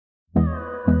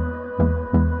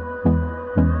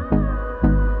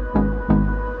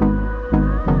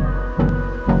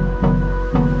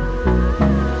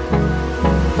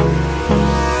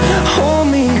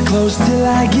close till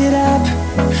I get up.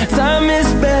 Time is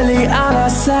barely on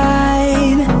our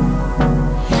side.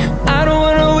 I don't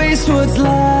wanna waste what's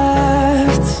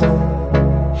left.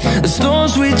 The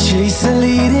storms we chase are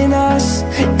leading us,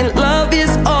 and love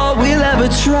is all we'll ever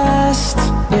trust.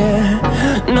 Yeah,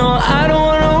 no, I don't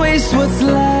wanna waste what's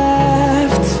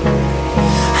left.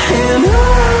 And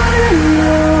on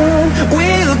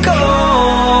we'll go,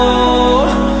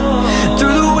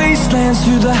 through the wastelands,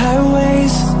 through the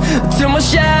highways, till my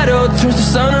shadow turns to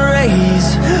sun rays.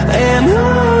 And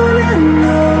on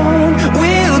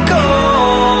we'll go,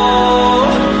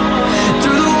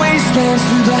 through the wastelands,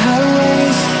 through the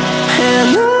highways,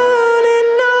 and on.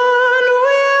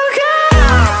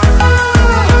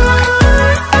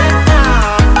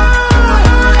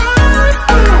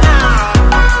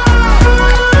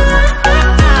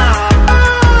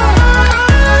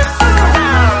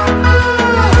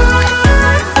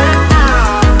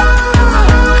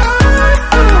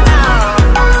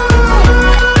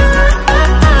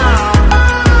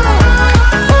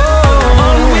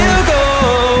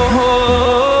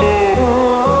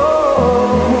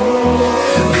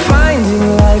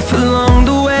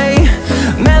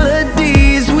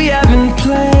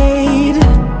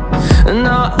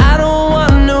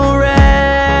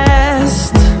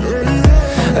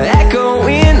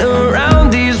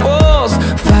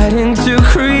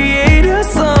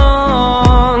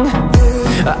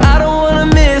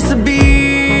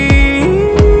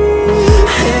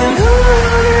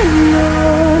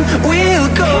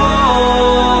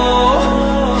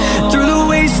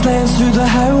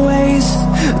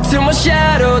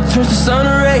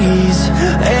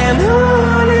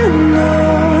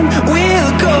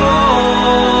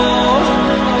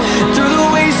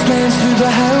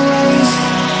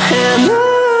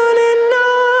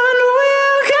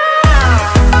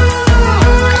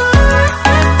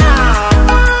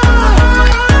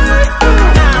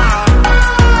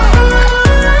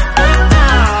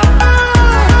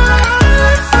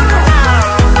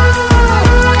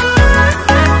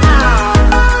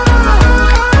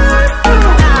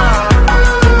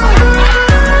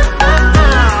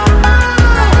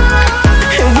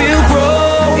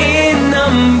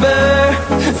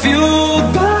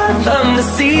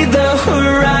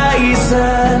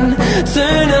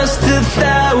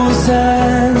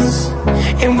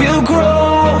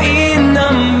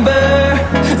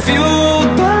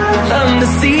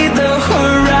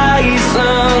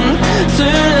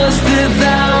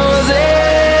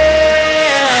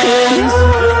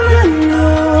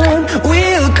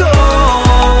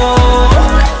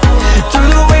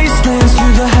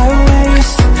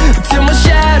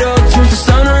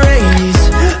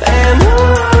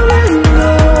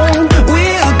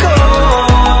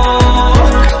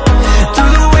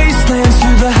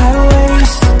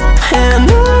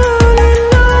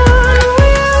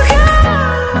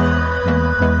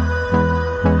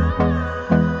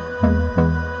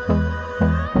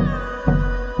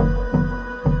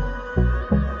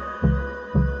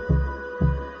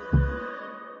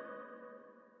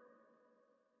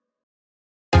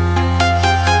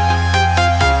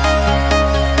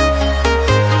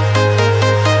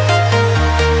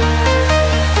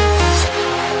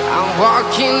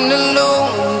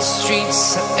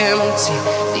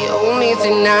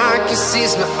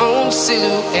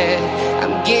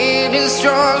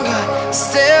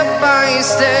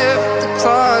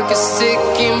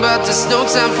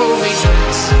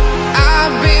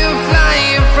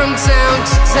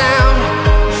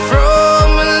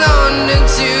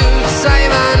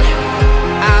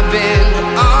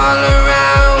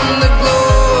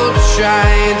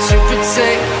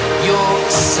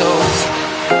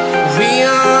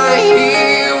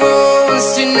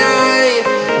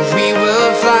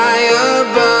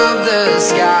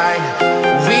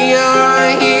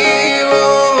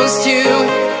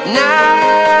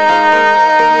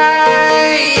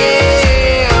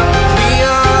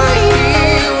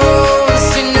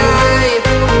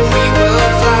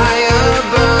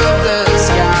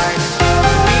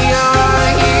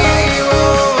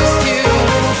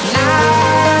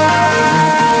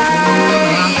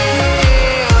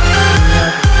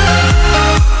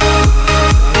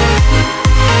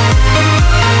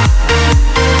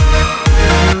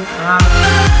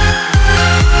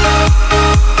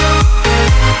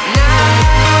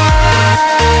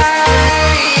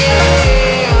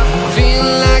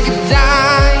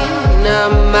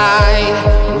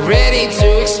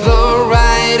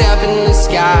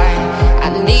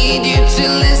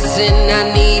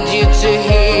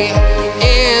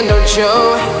 show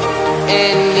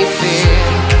any fear.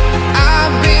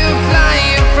 I've been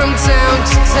flying from town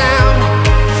to town,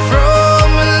 from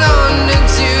London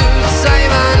to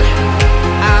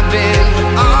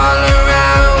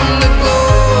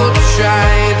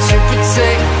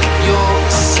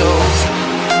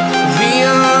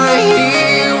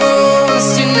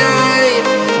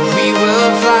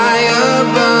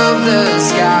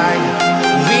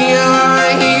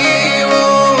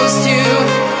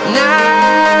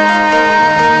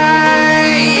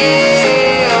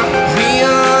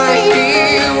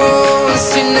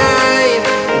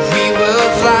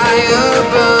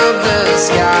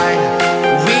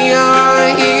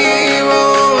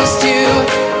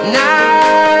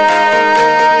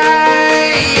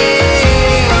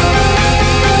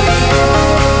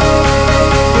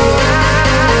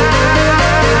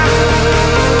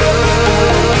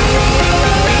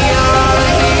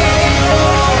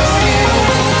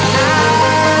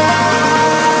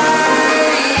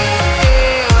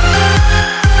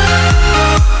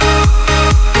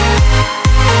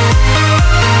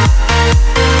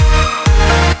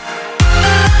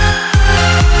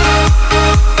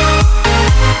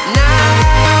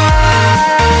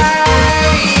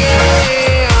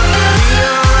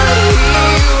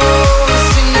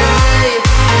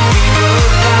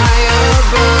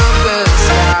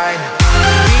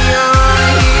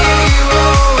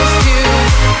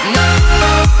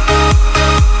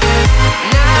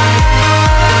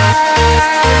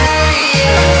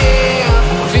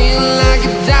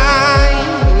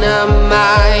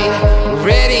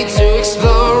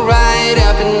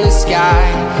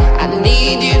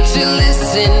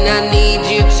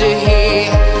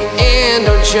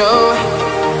show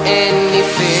anything.